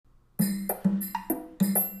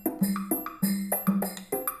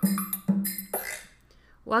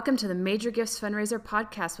Welcome to the Major Gifts Fundraiser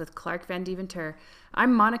podcast with Clark Van Deventer.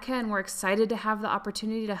 I'm Monica, and we're excited to have the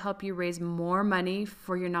opportunity to help you raise more money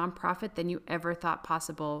for your nonprofit than you ever thought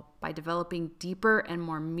possible by developing deeper and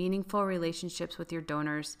more meaningful relationships with your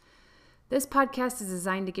donors. This podcast is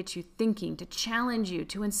designed to get you thinking, to challenge you,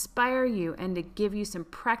 to inspire you, and to give you some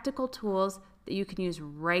practical tools that you can use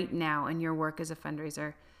right now in your work as a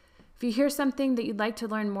fundraiser. If you hear something that you'd like to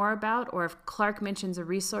learn more about, or if Clark mentions a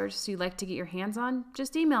resource you'd like to get your hands on,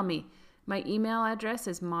 just email me. My email address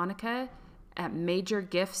is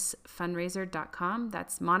monica@majorgiftsfundraiser.com.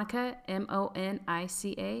 That's Monica,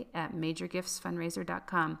 Monica, at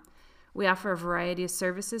majorgiftsfundraiser.com. We offer a variety of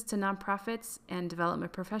services to nonprofits and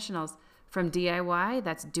development professionals, from DIY,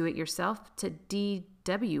 that's do it yourself, to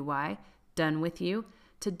DWY, done with you,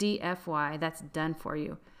 to DFY, that's done for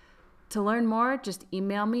you. To learn more, just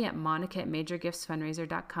email me at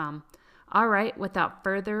monica@majorgiftsfundraiser.com. All right, without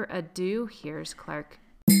further ado, here's Clark.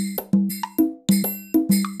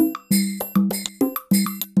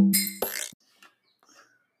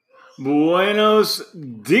 Buenos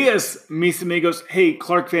dias, mis amigos. Hey,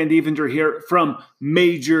 Clark Van Deventer here from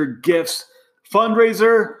Major Gifts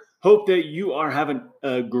Fundraiser. Hope that you are having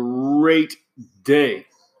a great day.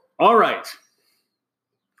 All right.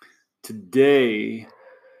 Today,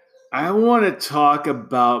 I want to talk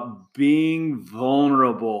about being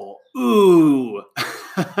vulnerable. Ooh. All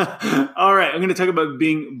right, I'm going to talk about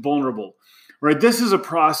being vulnerable. All right, this is a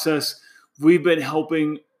process we've been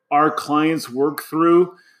helping our clients work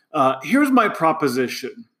through. Here's my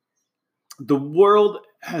proposition. The world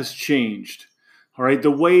has changed. All right, the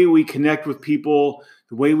way we connect with people,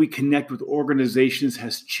 the way we connect with organizations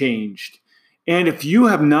has changed. And if you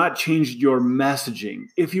have not changed your messaging,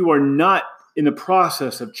 if you are not in the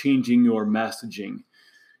process of changing your messaging,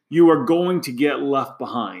 you are going to get left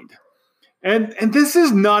behind. And this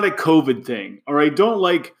is not a COVID thing, all right? Don't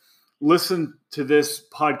listen to this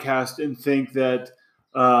podcast and think that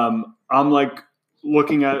I'm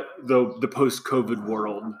looking at the post-COVID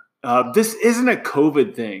world. This isn't a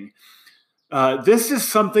COVID thing. This is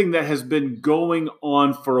something that has been going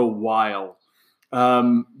on for a while.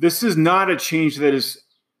 This is not a change that has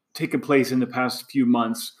taken place in the past few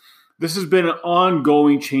months. This has been an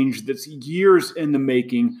ongoing change that's years in the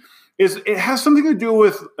making. It has something to do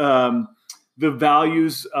with the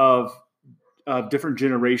values of different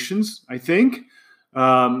generations, I think.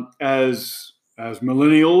 As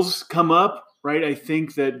millennials come up, right, I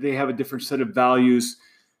think that they have a different set of values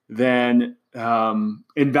and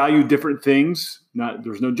value different things.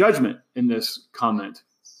 There's no judgment in this comment.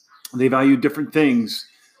 They value different things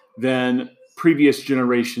than previous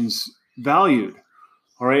generations valued.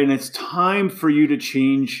 All right. And it's time for you to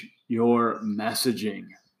change your messaging.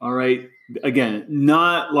 All right. Again,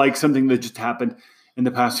 not like something that just happened in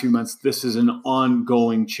the past few months. This is an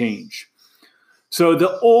ongoing change. So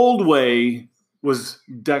the old way was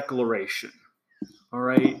declaration. All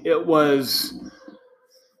right. It was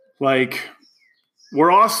like,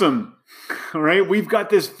 we're awesome. All right. We've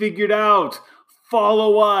got this figured out.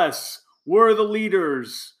 Follow us. We're the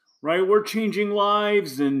leaders, right? We're changing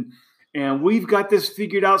lives and we've got this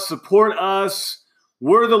figured out. Support us.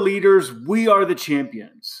 We're the leaders. We are the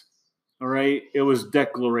champions. All right. It was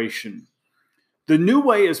declaration. The new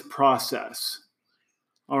way is process.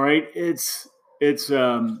 All right. It's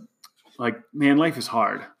man, life is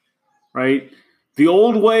hard, right? The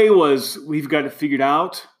old way was we've got it figured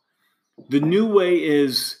out. The new way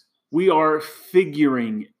is we are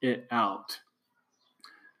figuring it out.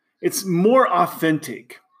 It's more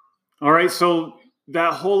authentic. All right. So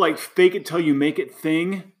that whole fake it till you make it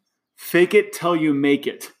thing, fake it till you make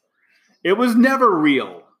it. It was never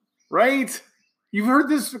real, right? You've heard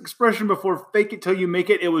this expression before, fake it till you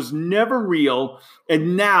make it. It was never real.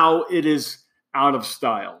 And now it is out of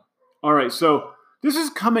style. All right. So this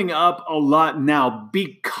is coming up a lot now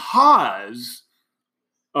because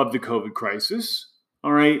of the COVID crisis.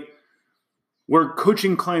 All right. We're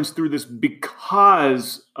coaching clients through this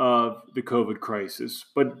because of the COVID crisis,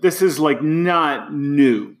 but this is not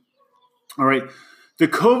new. All right. The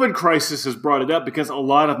COVID crisis has brought it up because a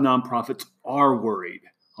lot of nonprofits are worried.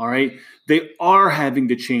 All right. They are having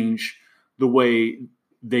to change the way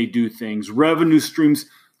they do things. Revenue streams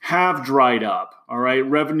have dried up. All right.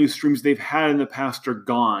 Revenue streams they've had in the past are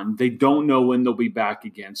gone. They don't know when they'll be back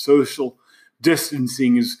again. Social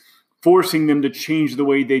distancing is forcing them to change the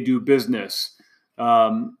way they do business.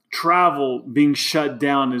 Travel being shut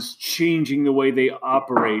down is changing the way they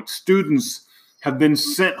operate. Students have been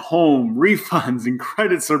sent home. Refunds and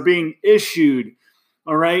credits are being issued.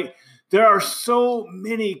 All right. There are so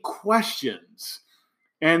many questions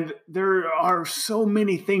and there are so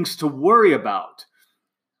many things to worry about.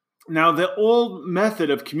 Now, the old method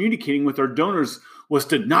of communicating with our donors was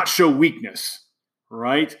to not show weakness,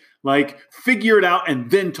 right? Like figure it out and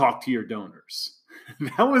then talk to your donors.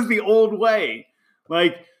 That was the old way.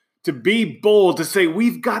 Like to be bold, to say,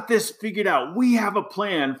 we've got this figured out. We have a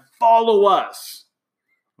plan. Follow us.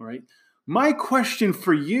 All right. My question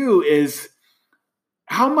for you is,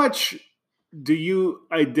 how much do you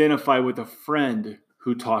identify with a friend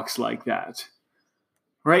who talks like that?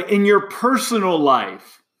 Right? In your personal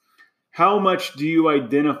life, how much do you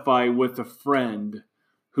identify with a friend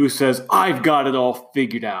who says, I've got it all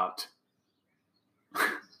figured out?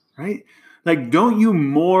 Right? Like, don't you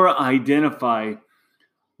more identify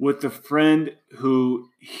with the friend who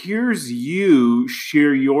hears you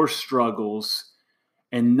share your struggles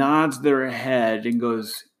and nods their head and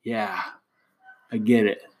goes, yeah, I get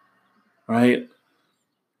it, right?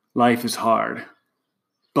 Life is hard,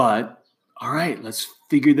 but all right, let's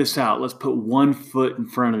figure this out. Let's put one foot in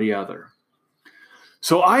front of the other.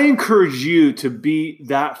 So I encourage you to be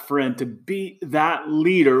that friend, to be that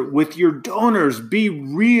leader with your donors. Be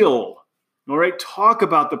real, all right? Talk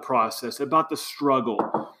about the process, about the struggle.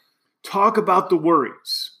 Talk about the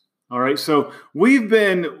worries, all right? So we've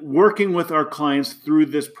been working with our clients through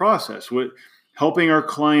this process, with helping our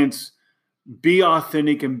clients be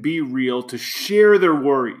authentic and be real, to share their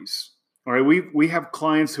worries, all right? We have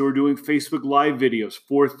clients who are doing Facebook Live videos,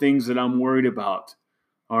 4 things that I'm worried about,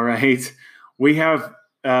 all right? We have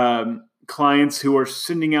clients who are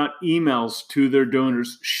sending out emails to their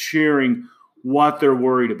donors sharing what they're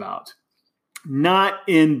worried about. Not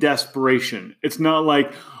in desperation. It's not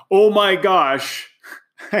like, oh my gosh,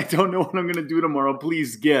 I don't know what I'm going to do tomorrow.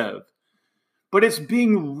 Please give. But it's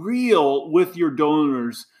being real with your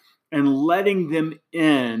donors and letting them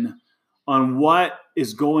in on what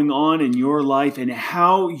is going on in your life and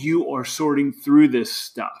how you are sorting through this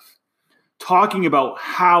stuff. Talking about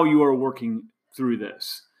how you are working through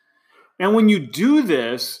this. And when you do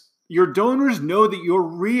this, your donors know that you're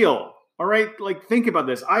real. All right? Like, think about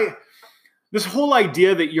this. This whole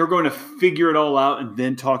idea that you're going to figure it all out and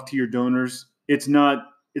then talk to your donors, it's not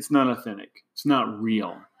authentic. It's not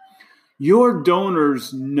real. Your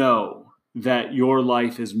donors know that your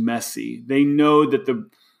life is messy. They know that the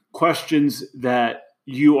questions that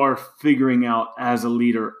you are figuring out as a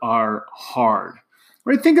leader are hard.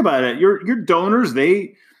 Right? Think about it. Your donors,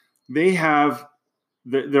 they have,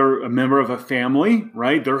 they're a member of a family,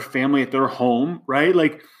 right? They're a family at their home, right?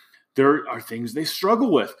 Like, there are things they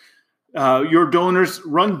struggle with. Your donors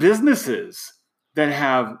run businesses that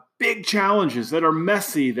have big challenges, that are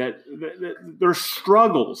messy, that they're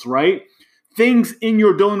struggles, right? Things in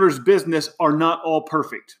your donor's business are not all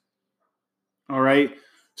perfect. All right.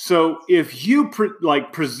 So if you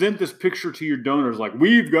present this picture to your donors, like,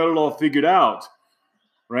 we've got it all figured out,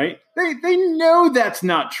 right? They know that's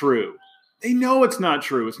not true. They know it's not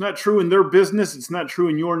true. It's not true in their business. It's not true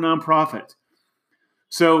in your nonprofit.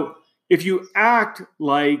 So if you act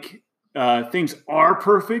like things are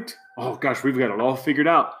perfect, oh gosh, we've got it all figured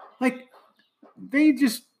out. Like, they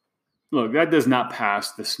just, look, that does not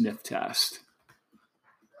pass the sniff test.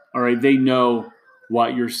 All right, they know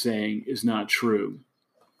what you're saying is not true.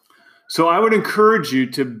 So I would encourage you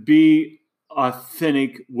to be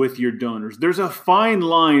authentic with your donors. There's a fine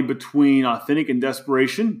line between authentic and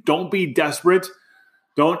desperation. Don't be desperate.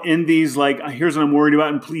 Don't end these like, here's what I'm worried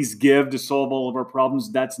about and please give to solve all of our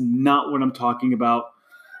problems. That's not what I'm talking about.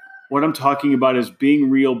 What I'm talking about is being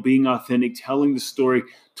real, being authentic, telling the story,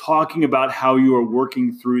 talking about how you are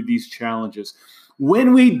working through these challenges.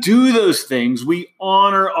 When we do those things, we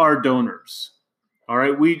honor our donors. All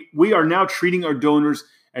right. We are now treating our donors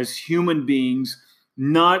as human beings,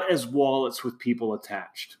 not as wallets with people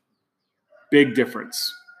attached. Big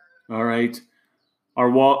difference. All right.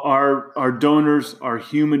 Our donors are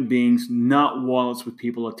human beings, not wallets with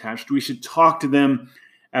people attached. We should talk to them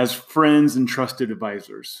as friends and trusted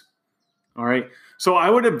advisors. All right. So I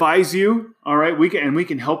would advise you, all right, we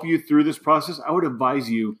can help you through this process. I would advise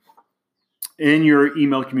you in your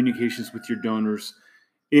email communications with your donors,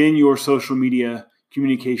 in your social media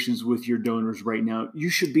communications with your donors right now, you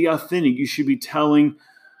should be authentic. You should be telling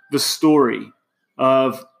the story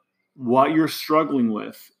of what you're struggling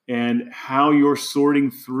with and how you're sorting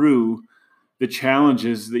through the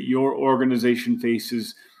challenges that your organization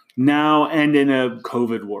faces now and in a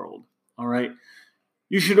COVID world. All right.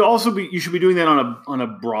 You should be doing that on a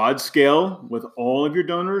broad scale with all of your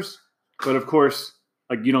donors. But of course,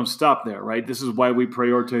 like, you don't stop there, right? This is why we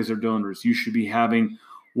prioritize our donors. You should be having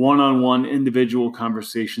one-on-one individual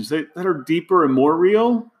conversations that are deeper and more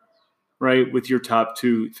real, right? With your top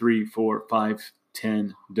 2, 3, 4, 5,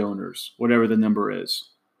 10 donors, whatever the number is.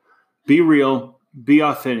 Be real, be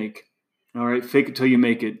authentic. All right. Fake it till you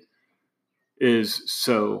make it is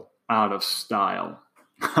so out of style.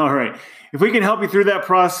 All right. If we can help you through that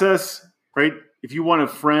process, right? If you want a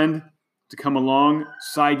friend to come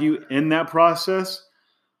alongside you in that process,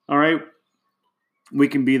 all right, we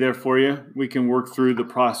can be there for you. We can work through the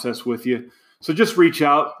process with you. So just reach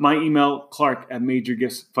out. My email,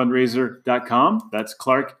 clark@majorgiftsfundraiser.com. That's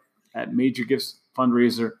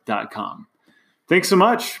clark@majorgiftsfundraiser.com. Thanks so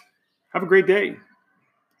much. Have a great day.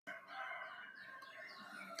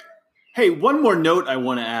 Hey, one more note I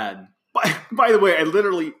want to add. By the way, I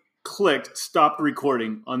literally clicked stop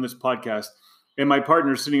recording on this podcast, and my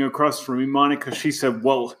partner sitting across from me, Monica, she said,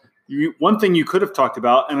 well, one thing you could have talked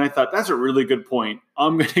about, and I thought that's a really good point.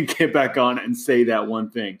 I'm going to get back on and say that one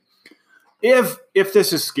thing. If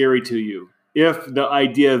this is scary to you, if the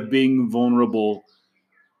idea of being vulnerable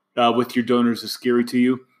with your donors is scary to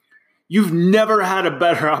you, you've never had a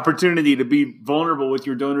better opportunity to be vulnerable with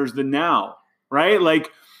your donors than now, right?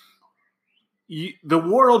 Like the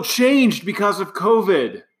world changed because of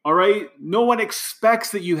COVID, all right? No one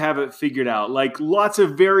expects that you have it figured out. Like lots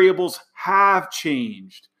of variables have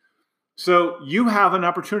changed. So you have an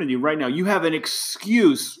opportunity right now. You have an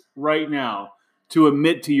excuse right now to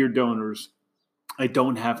admit to your donors, I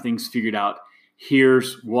don't have things figured out.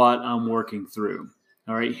 Here's what I'm working through.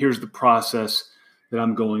 All right. Here's the process that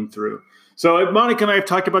I'm going through. So Monica and I have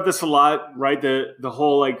talked about this a lot, right? The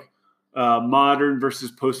whole like modern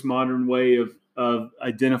versus postmodern way of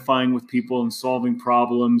identifying with people and solving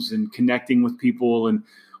problems and connecting with people. And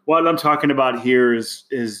what I'm talking about here is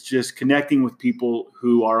just connecting with people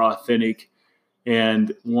who are authentic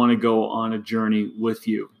and want to go on a journey with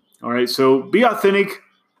you. All right. So be authentic,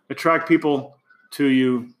 attract people to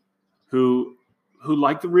you who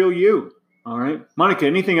like the real you. All right. Monica,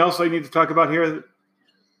 anything else I need to talk about here?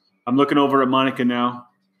 I'm looking over at Monica now.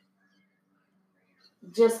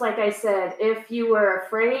 Just like I said, if you were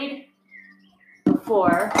afraid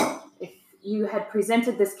before, if you had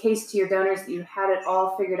presented this case to your donors that you had it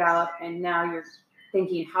all figured out, and now you're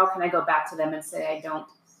thinking, how can I go back to them and say I don't?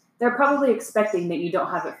 They're probably expecting that you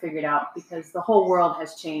don't have it figured out because the whole world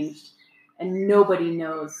has changed and nobody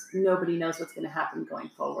knows what's going to happen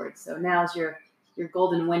going forward. So now's your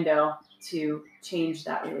golden window to change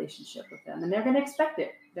that relationship with them. And they're going to expect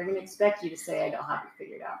it. They're going to expect you to say, I don't have it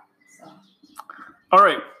figured out. So. All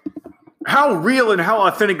right. How real and how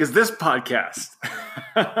authentic is this podcast?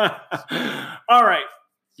 All right.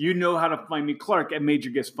 You know how to find me, Clark, at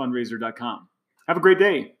MajorGiftsFundraiser.com. Have a great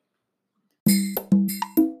day.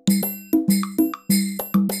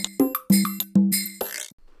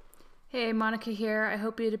 Hey, Monica here. I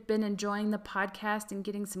hope you've been enjoying the podcast and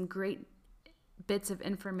getting some great bits of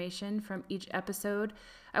information from each episode.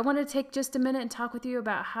 I want to take just a minute and talk with you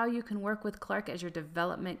about how you can work with Clark as your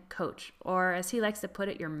development coach, or as he likes to put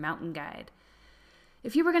it, your mountain guide.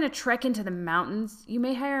 If you were going to trek into the mountains, you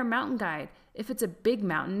may hire a mountain guide. If it's a big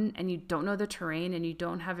mountain and you don't know the terrain and you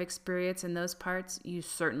don't have experience in those parts, you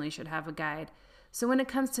certainly should have a guide. So when it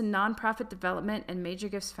comes to nonprofit development and major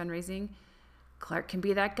gifts fundraising, Clark can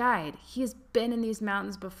be that guide. He has been in these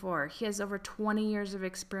mountains before. He has over 20 years of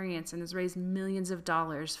experience and has raised millions of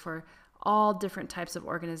dollars for all different types of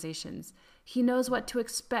organizations. He knows what to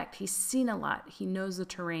expect. He's seen a lot. He knows the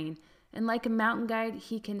terrain. And like a mountain guide,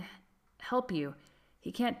 he can help you.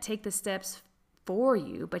 He can't take the steps for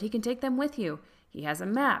you, but he can take them with you. He has a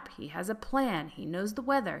map. He has a plan. He knows the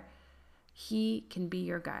weather. He can be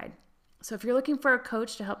your guide. So if you're looking for a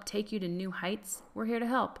coach to help take you to new heights, we're here to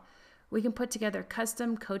help. We can put together a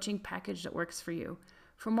custom coaching package that works for you.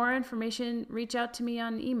 For more information, reach out to me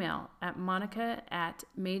on email at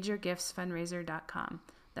monica@majorgiftsfundraiser.com.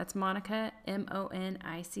 That's Monica,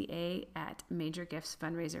 MONICA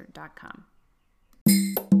 @majorgiftsfundraiser.com.